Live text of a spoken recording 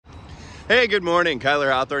Hey, good morning. Kyler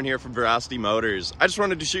Hawthorne here from Veracity Motors. I just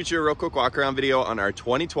wanted to shoot you a real quick walk around video on our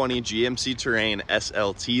 2020 GMC Terrain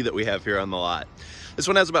SLT that we have here on the lot. This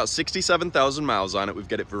one has about 67,000 miles on it. We've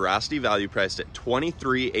got it Veracity value priced at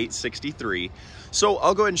 $23,863. So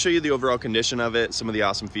I'll go ahead and show you the overall condition of it, some of the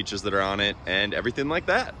awesome features that are on it, and everything like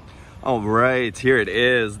that. All right, here it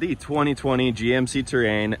is, the 2020 GMC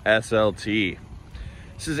Terrain SLT.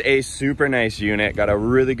 This is a super nice unit, got a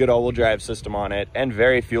really good all-wheel drive system on it and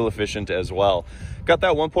very fuel efficient as well. Got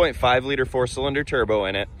that 1.5 liter 4-cylinder turbo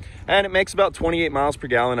in it, and it makes about 28 miles per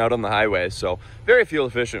gallon out on the highway, so very fuel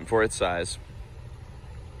efficient for its size.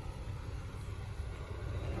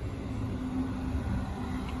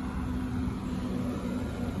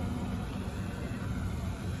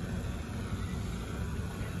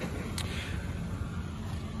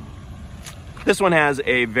 This one has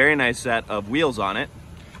a very nice set of wheels on it.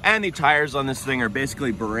 And the tires on this thing are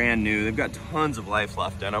basically brand new. They've got tons of life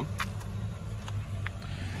left in them.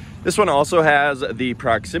 This one also has the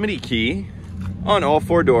proximity key on all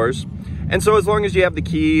 4 doors. And so as long as you have the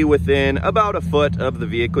key within about a foot of the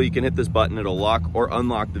vehicle, you can hit this button, it'll lock or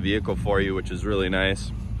unlock the vehicle for you, which is really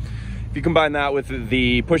nice. If you combine that with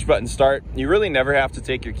the push button start, you really never have to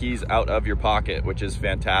take your keys out of your pocket, which is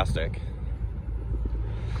fantastic.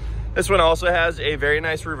 This one also has a very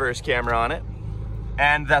nice reverse camera on it.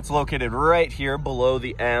 And that's located right here below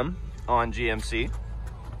the M on GMC.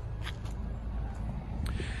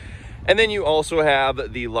 And then you also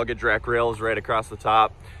have the luggage rack rails right across the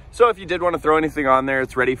top. So if you did want to throw anything on there,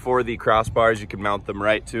 it's ready for the crossbars. You can mount them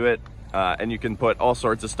right to it. And you can put all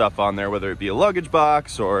sorts of stuff on there, whether it be a luggage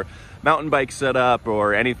box or mountain bike setup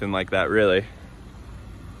or anything like that, really.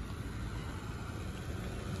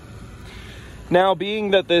 Now,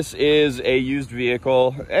 being that this is a used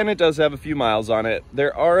vehicle and it does have a few miles on it,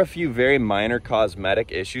 there are a few very minor cosmetic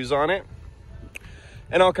issues on it.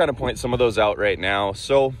 And I'll kind of point some of those out right now.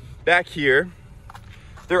 So back here,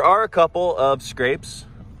 there are a couple of scrapes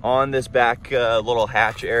on this back little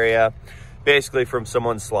hatch area, basically from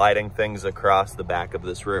someone sliding things across the back of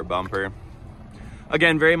this rear bumper.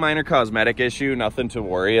 Again, very minor cosmetic issue, nothing to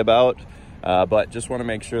worry about, but just want to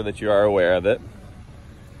make sure that you are aware of it.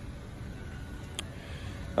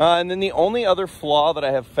 And then the only other flaw that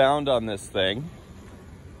I have found on this thing,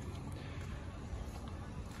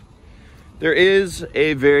 there is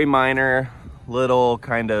a very minor little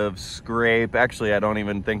kind of scrape. Actually, I don't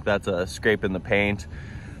even think that's a scrape in the paint.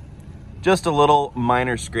 Just a little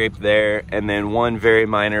minor scrape there, and then one very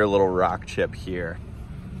minor little rock chip here.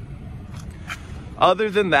 Other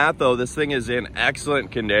than that, though, this thing is in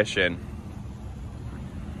excellent condition.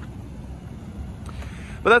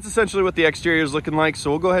 But that's essentially what the exterior is looking like,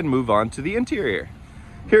 so we'll go ahead and move on to the interior.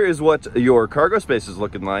 Here is what your cargo space is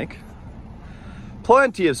looking like.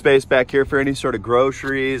 Plenty of space back here for any sort of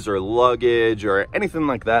groceries or luggage or anything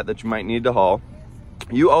like that that you might need to haul.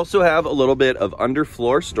 You also have a little bit of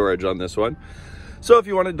underfloor storage on this one. So if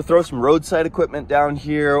you wanted to throw some roadside equipment down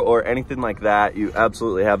here or anything like that, you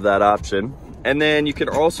absolutely have that option. And then you can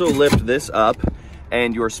also lift this up,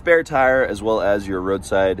 and your spare tire as well as your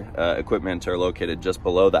roadside equipment are located just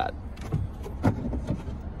below that.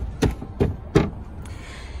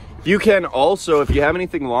 You can also, if you have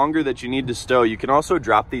anything longer that you need to stow, you can also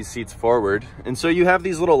drop these seats forward. And so you have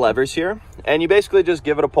these little levers here, and you basically just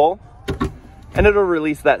give it a pull, and it'll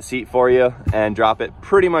release that seat for you and drop it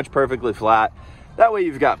pretty much perfectly flat. That way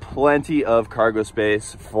you've got plenty of cargo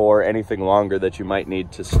space for anything longer that you might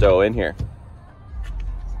need to stow in here.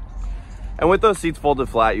 And with those seats folded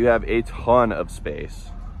flat, you have a ton of space.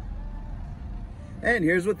 And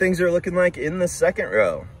here's what things are looking like in the second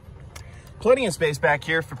row. Plenty of space back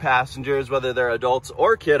here for passengers, whether they're adults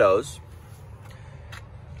or kiddos.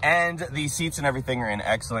 And the seats and everything are in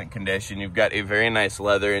excellent condition. You've got a very nice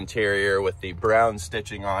leather interior with the brown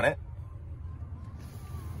stitching on it.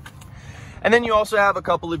 And then you also have a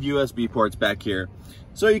couple of USB ports back here.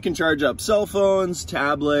 So you can charge up cell phones,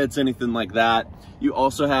 tablets, anything like that. You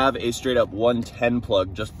also have a straight up 110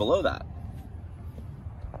 plug just below that.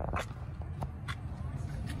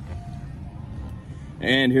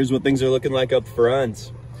 And here's what things are looking like up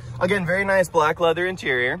front. Again, very nice black leather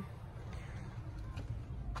interior.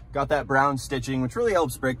 Got that brown stitching, which really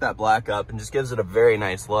helps break that black up and just gives it a very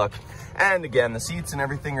nice look. And again, the seats and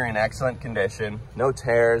everything are in excellent condition. No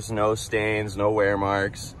tears, no stains, no wear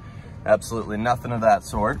marks. Absolutely nothing of that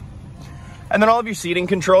sort. And then all of your seating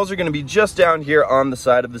controls are going to be just down here on the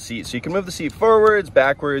side of the seat. So you can move the seat forwards,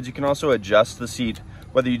 backwards. You can also adjust the seat,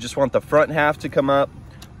 whether you just want the front half to come up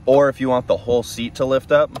or if you want the whole seat to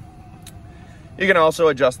lift up. You can also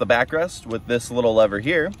adjust the backrest with this little lever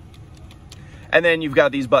here. And then you've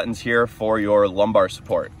got these buttons here for your lumbar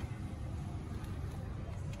support.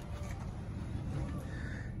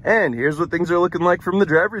 And here's what things are looking like from the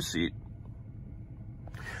driver's seat.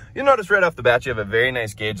 You'll notice right off the bat, you have a very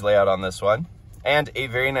nice gauge layout on this one and a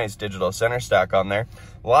very nice digital center stack on there.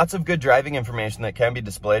 Lots of good driving information that can be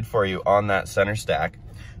displayed for you on that center stack.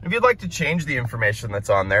 If you'd like to change the information that's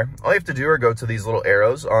on there, all you have to do are go to these little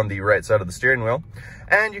arrows on the right side of the steering wheel,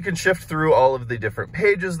 and you can shift through all of the different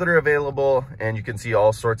pages that are available, and you can see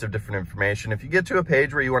all sorts of different information. If you get to a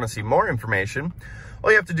page where you want to see more information, all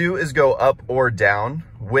you have to do is go up or down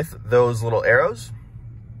with those little arrows,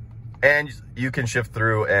 and you can shift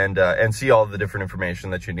through and see all the different information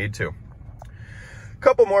that you need to.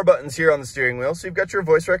 Couple more buttons here on the steering wheel. So you've got your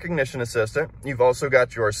voice recognition assistant. You've also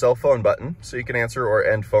got your cell phone button, so you can answer or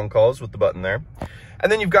end phone calls with the button there.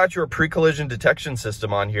 And then you've got your pre-collision detection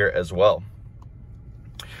system on here as well.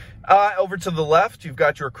 Over to the left, you've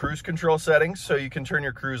got your cruise control settings, so you can turn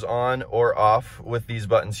your cruise on or off with these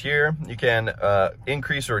buttons here. You can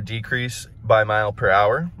increase or decrease by mile per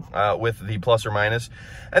hour with the plus or minus.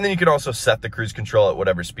 And then you can also set the cruise control at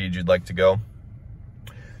whatever speed you'd like to go.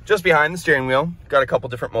 Just behind the steering wheel, got a couple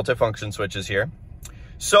different multifunction switches here.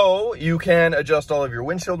 So you can adjust all of your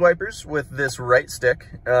windshield wipers with this right stick,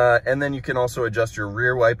 and then you can also adjust your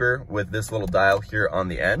rear wiper with this little dial here on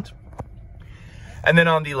the end. And then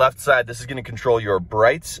on the left side, this is going to control your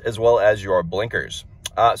brights as well as your blinkers.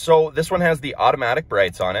 So this one has the automatic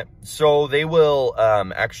brights on it, so they will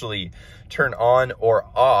actually turn on or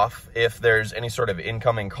off if there's any sort of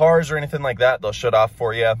incoming cars or anything like that. They'll shut off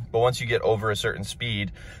for you, but once you get over a certain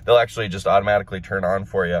speed, they'll actually just automatically turn on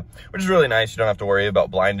for you, which is really nice. You don't have to worry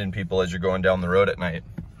about blinding people as you're going down the road at night.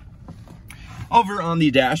 Over on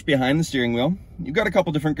the dash behind the steering wheel, you've got a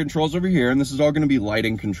couple different controls over here, and this is all going to be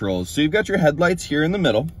lighting controls. So you've got your headlights here in the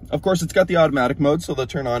middle. Of course, it's got the automatic mode, so they'll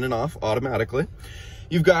turn on and off automatically.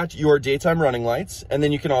 You've got your daytime running lights, and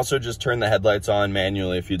then you can also just turn the headlights on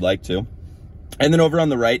manually if you'd like to. And then over on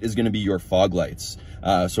the right is going to be your fog lights.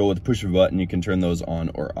 So with the push of a button, you can turn those on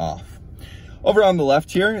or off. Over on the left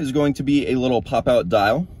here is going to be a little pop-out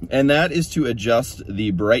dial, and that is to adjust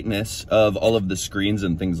the brightness of all of the screens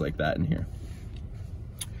and things like that in here.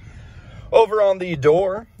 Over on the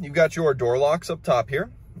door, you've got your door locks up top here.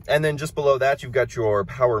 And then just below that, you've got your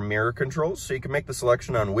power mirror controls. So you can make the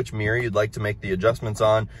selection on which mirror you'd like to make the adjustments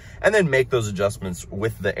on, and then make those adjustments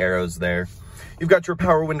with the arrows there. You've got your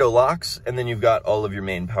power window locks, and then you've got all of your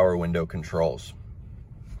main power window controls.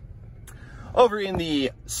 Over in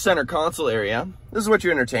the center console area, this is what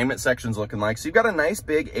your entertainment section's looking like. So you've got a nice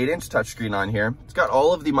big 8-inch touchscreen on here. It's got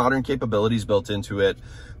all of the modern capabilities built into it.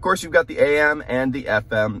 Of course, you've got the AM and the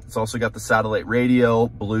FM. It's also got the satellite radio,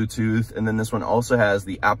 Bluetooth, and then this one also has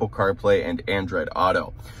the Apple CarPlay and Android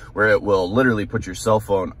Auto, where it will literally put your cell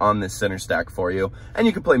phone on this center stack for you. And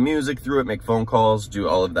you can play music through it, make phone calls, do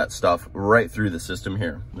all of that stuff right through the system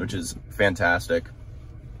here, which is fantastic.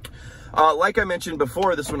 Like I mentioned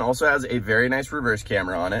before, this one also has a very nice reverse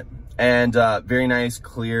camera on it, and very nice,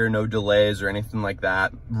 clear, no delays or anything like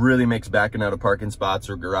that. Really makes backing out of parking spots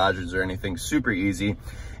or garages or anything super easy.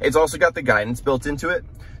 It's also got the guidance built into it,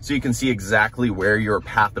 so you can see exactly where your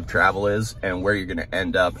path of travel is and where you're going to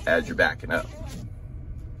end up as you're backing up.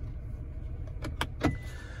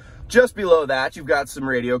 Just below that, you've got some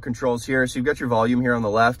radio controls here. So you've got your volume here on the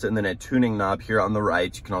left and then a tuning knob here on the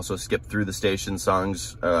right. You can also skip through the station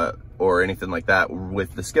songs or anything like that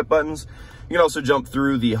with the skip buttons. You can also jump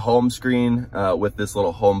through the home screen with this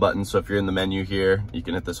little home button. So if you're in the menu here, you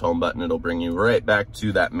can hit this home button. It'll bring you right back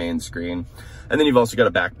to that main screen. And then you've also got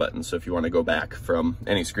a back button. So if you want to go back from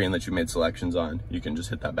any screen that you made selections on, you can just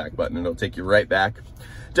hit that back button and it'll take you right back.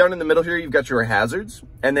 Down in the middle here, you've got your hazards.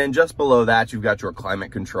 And then just below that, you've got your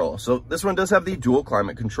climate control. So this one does have the dual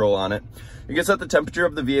climate control on it. You can set the temperature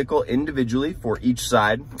of the vehicle individually for each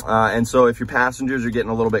side. And so if your passengers are getting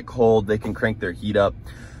a little bit cold, they can crank their heat up.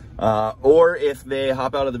 Or if they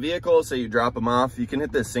hop out of the vehicle, say you drop them off, you can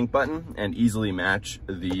hit this sync button and easily match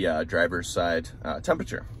the driver's side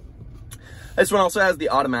temperature. This one also has the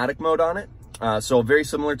automatic mode on it. So very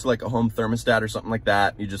similar to like a home thermostat or something like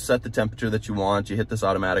that. You just set the temperature that you want, you hit this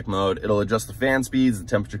automatic mode, it'll adjust the fan speeds, the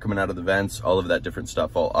temperature coming out of the vents, all of that different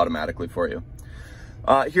stuff all automatically for you.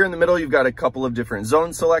 Here in the middle, you've got a couple of different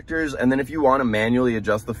zone selectors, and then if you want to manually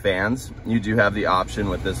adjust the fans, you do have the option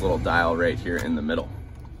with this little dial right here in the middle.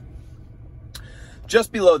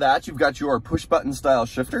 Just below that, you've got your push button style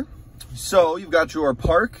shifter. So you've got your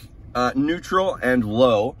park, neutral, and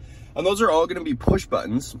low. And those are all going to be push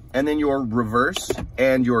buttons, and then your reverse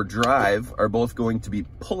and your drive are both going to be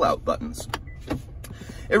pull-out buttons.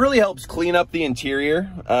 It really helps clean up the interior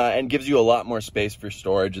and gives you a lot more space for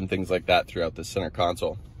storage and things like that throughout the center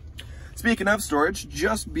console. Speaking of storage,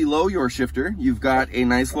 just below your shifter, you've got a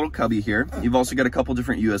nice little cubby here. You've also got a couple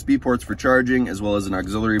different USB ports for charging, as well as an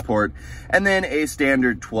auxiliary port, and then a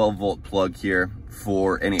standard 12-volt plug here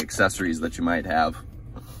for any accessories that you might have.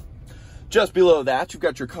 Just below that, you've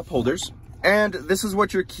got your cup holders, and this is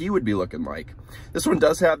what your key would be looking like. This one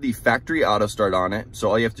does have the factory auto start on it,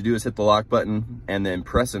 so all you have to do is hit the lock button and then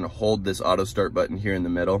press and hold this auto start button here in the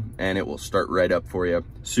middle, and it will start right up for you.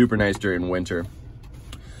 Super nice during winter.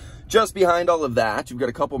 Just behind all of that, you've got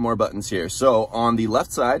a couple more buttons here. So on the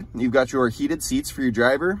left side, you've got your heated seats for your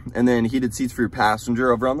driver, and then heated seats for your passenger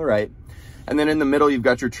over on the right. And then in the middle, you've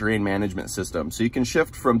got your terrain management system. So you can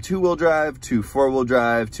shift from 2-wheel drive to 4-wheel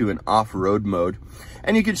drive to an off-road mode.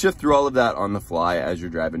 And you can shift through all of that on the fly as you're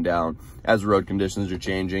driving down. As road conditions are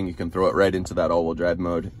changing, you can throw it right into that all-wheel drive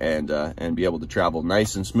mode and be able to travel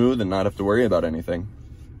nice and smooth and not have to worry about anything.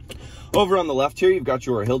 Over on the left here, you've got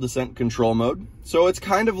your hill descent control mode. So it's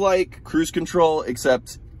kind of like cruise control,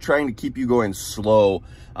 except trying to keep you going slow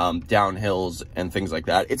down hills and things like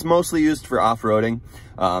that. It's mostly used for off-roading,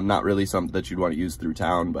 not really something that you'd want to use through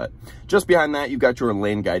town. But just behind that, you've got your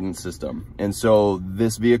lane guidance system. And so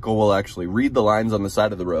this vehicle will actually read the lines on the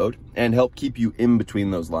side of the road and help keep you in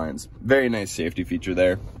between those lines. Very nice safety feature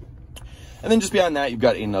there. And then just behind that, you've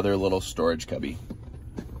got another little storage cubby.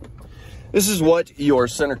 This is what your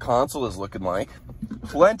center console is looking like.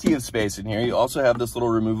 Plenty of space in here. You also have this little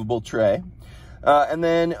removable tray. And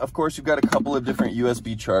then, of course, you've got a couple of different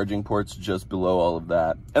USB charging ports just below all of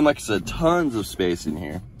that. And like I said, tons of space in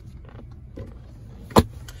here.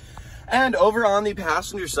 And over on the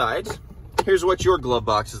passenger side, here's what your glove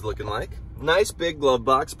box is looking like. Nice big glove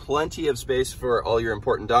box, plenty of space for all your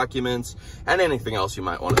important documents and anything else you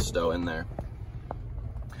might want to stow in there.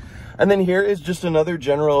 And then here is just another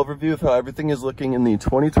general overview of how everything is looking in the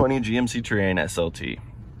 2020 GMC Terrain SLT.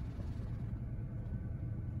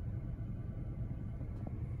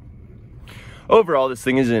 Overall, this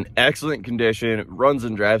thing is in excellent condition, it runs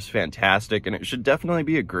and drives fantastic, and it should definitely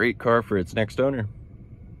be a great car for its next owner.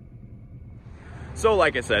 So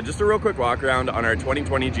like I said, just a real quick walk around on our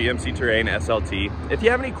 2020 GMC Terrain SLT. If you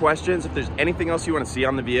have any questions, if there's anything else you want to see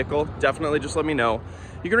on the vehicle, definitely just let me know.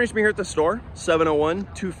 You can reach me here at the store,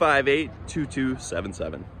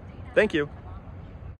 701-258-2277. Thank you.